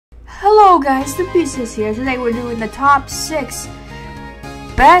Hello guys, the Beast is here. Today we're doing the top 6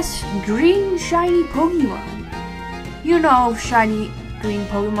 best green shiny Pokemon. You know shiny green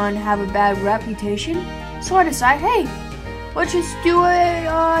Pokemon have a bad reputation, so I decided, hey, let's just do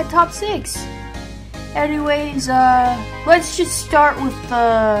a top 6. Anyways, let's just start with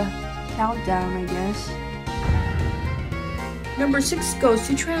the countdown, I guess. Number 6 goes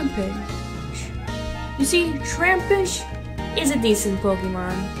to Trampish. You see, Trampish is a decent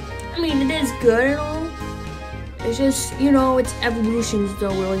Pokemon. I mean, it is good and all. It's just, you know, its evolutions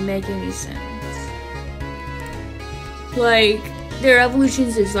don't really make any sense. Like, their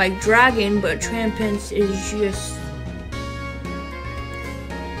evolutions is like Dragon, but Trampish is just...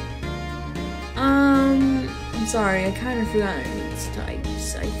 I'm sorry, I kind of forgot its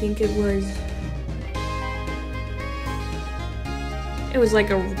types. I think it was like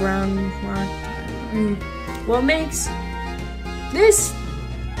a ground rock. What makes this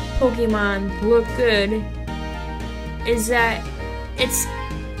Pokemon look good is that it's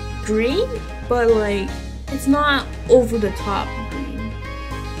green, but like it's not over the top green.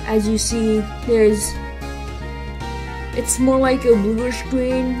 As you see, it's more like a bluish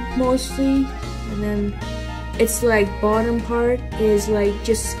green mostly, and then its like bottom part is like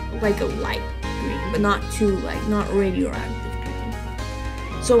just like a light green, but not too like not radioactive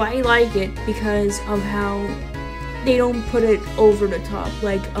green. So I like it because of how they don't put it over the top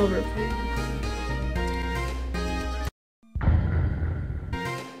like other Pokemon.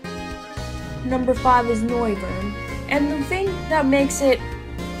 Number 5 is Noivern. And the thing that makes it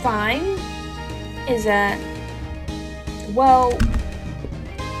fine is that, well,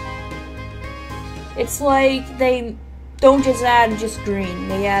 it's like they don't just add just green.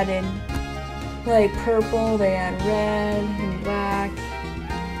 They add in like purple, they add red and black.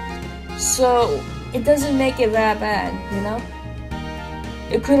 So it doesn't make it that bad, you know?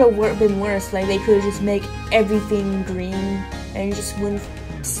 It could have been worse, like they could have just made everything green and it just wouldn't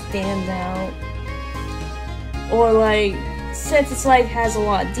stand out. Or like, since it's like has a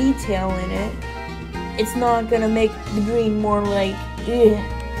lot of detail in it, it's not gonna make the green more like, ugh.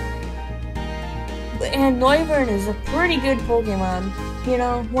 And Noivern is a pretty good Pokemon, you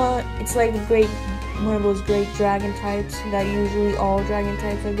know what? It's like one of those great dragon types that usually all dragon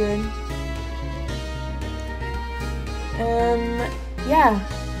types are good. Yeah.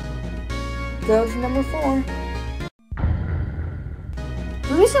 Go to number 4.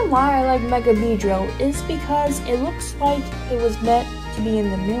 The reason why I like Mega Beedrill is because it looks like it was meant to be in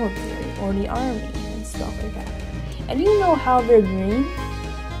the military or the army and stuff like that. And you know how they're green?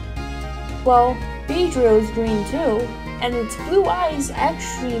 Well, Beedrill is green too, and its blue eyes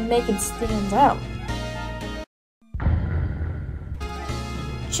actually make it stand out.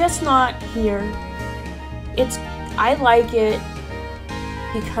 Chestnut here, I like it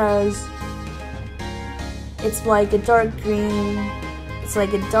because it's like a dark green, it's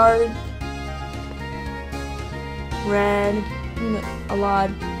like a dark red, you know, a lot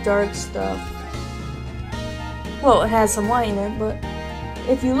of dark stuff. Well, it has some white in it, but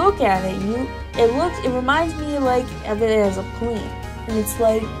if you look at it, it reminds me like of it as a plant, and it's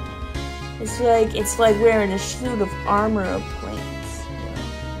like wearing a suit of armor of plants. You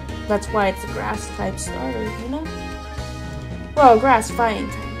know? That's why it's a grass type starter, you know. Well, grass fighting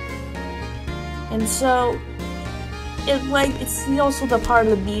type. And so, it's also the part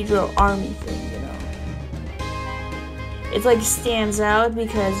of the Beedrill army thing, you know. It's like stands out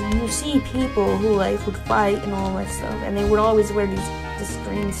because you see people who like would fight and all that stuff, and they would always wear this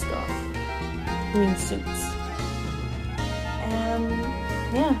green stuff, green suits.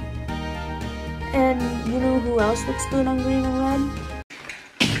 Yeah. And you know who else looks good on green and red?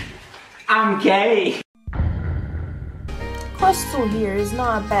 I'm gay. Crystal here is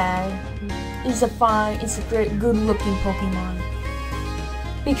not bad. It's a great, good-looking Pokemon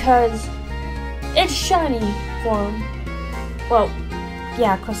because it's shiny form. Well,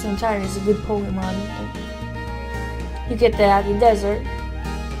 yeah, Crystal Tyrant is a good Pokemon. You get that in the desert,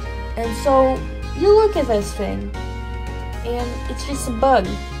 and so you look at this thing, and it's just a bug.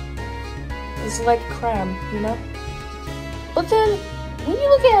 It's like a crab, you know. But then when you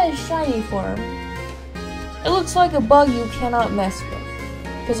look at its shiny form, it looks like a bug you cannot mess with,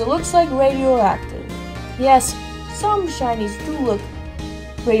 because it looks like radioactive. Yes, some shinies do look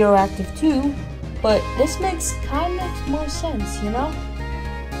radioactive too, but this makes kind of more sense, you know?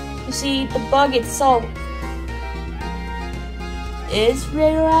 You see, the bug itself is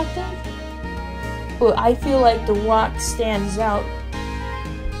radioactive, but I feel like the rock stands out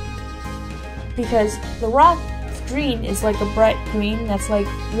because the rock green is like a bright green that's like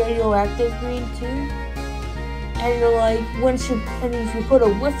radioactive green too. and you're like, and if you put a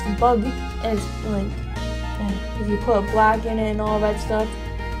whiff bug, and it's like, and if you put black in it and all that stuff,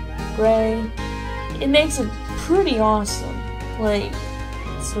 gray, it makes it pretty awesome. Like,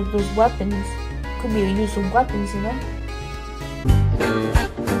 so those weapons could be a use of weapons, you know.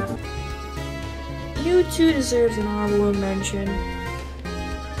 Mewtwo deserves an honorable mention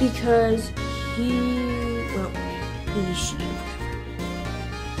because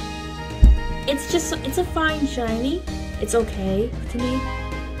it's a fine shiny. It's okay to me.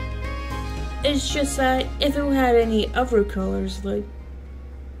 It's just that if it had any other colors, like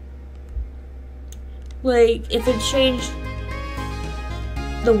if it changed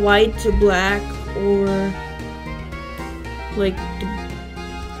the white to black, or like the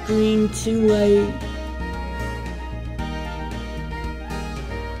green to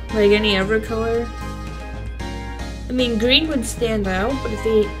like any other color. I mean, green would stand out, but if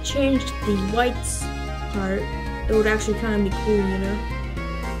they changed the whites part, it would actually kind of be cool, you know?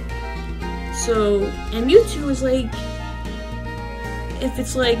 So, and Mewtwo is like, if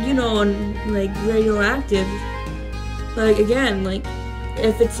it's like, you know, like radioactive, like again, like,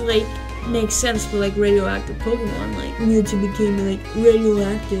 if it's like, makes sense for like radioactive Pokemon, like Mewtwo became like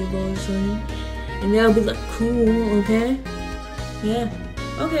radioactive all of a sudden, and that would be like cool, okay? Yeah.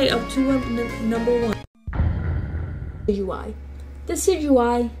 Okay, up to number 1. Decidueye.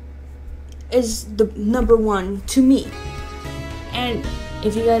 Decidueye is the number 1 to me. And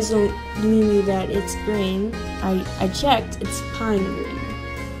if you guys don't believe me that it's green, I checked, it's pine green.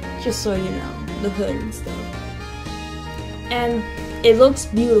 Just so you know, the hood and stuff. And it looks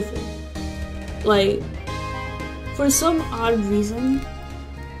beautiful. Like, for some odd reason,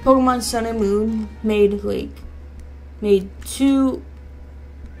 Pokemon Sun and Moon made 2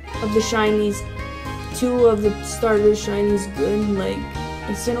 of the shinies, 2 of the starter shinies good, like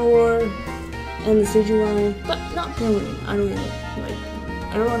Incineroar and the Decidueye, but not permanent. I don't even like.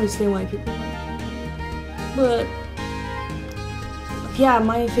 I don't understand why people like it. But yeah,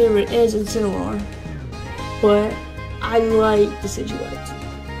 my favorite is Incineroar, but I like the Decidueye too.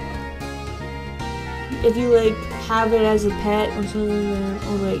 If you like have it as a pet or something,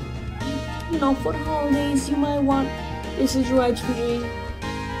 or like, you know, for the holidays, you might want the Decidueye 2G.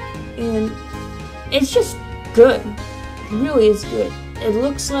 And it's just good. It really is good. It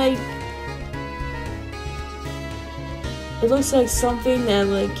looks like something that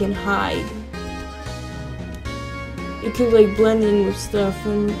like can hide. It could like blend in with stuff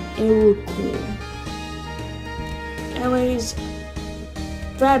and it will look cool. Anyways,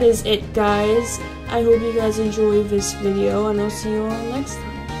 that is it, guys. I hope you guys enjoyed this video, and I'll see you all next time.